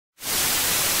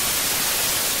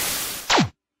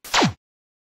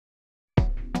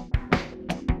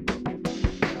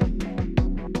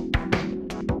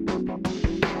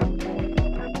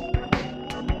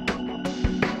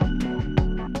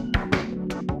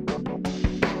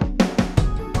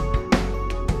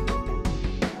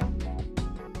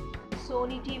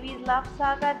love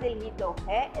saga Dil Hi Toh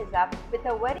Hai is up with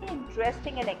a very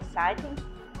interesting and exciting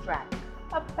track.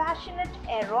 A passionate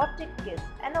erotic kiss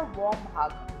and a warm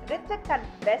hug. Ritwik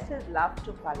confesses love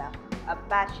to Palak. A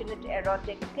passionate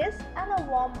erotic kiss and a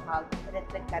warm hug.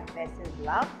 Ritwik confesses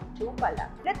love to Palak.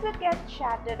 Ritwik gets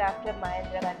shattered after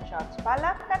Mahendra gunshots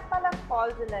Palak and Palak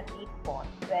falls in a deep pond,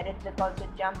 where Ritwik also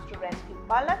jumps to rescue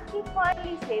Palak. He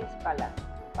finally saves Palak.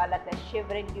 Palak is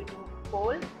shivering due to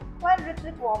cold, while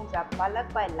Ritwik warms up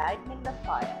Palak by lighting the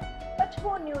fire. But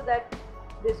who knew that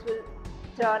this will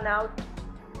turn out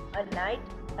a night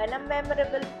and a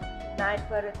memorable night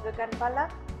for Ritwik and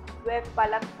Palak, where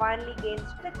Palak finally gains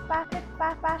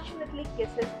passionately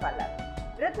kisses Palak.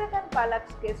 Ritwik and Palak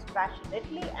kiss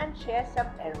passionately and share some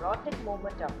erotic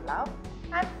moment of love,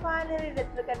 and finally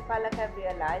Ritwik and Palak have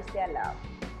realized their love.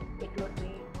 It would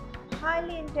be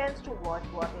highly intense to watch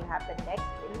what will happen next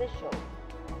in the show.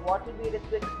 What will be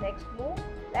Ritwik's next move?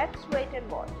 Let's wait and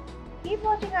watch. Keep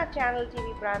watching our channel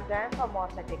TV Prime Time for more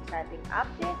such exciting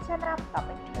updates and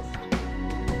upcoming twists.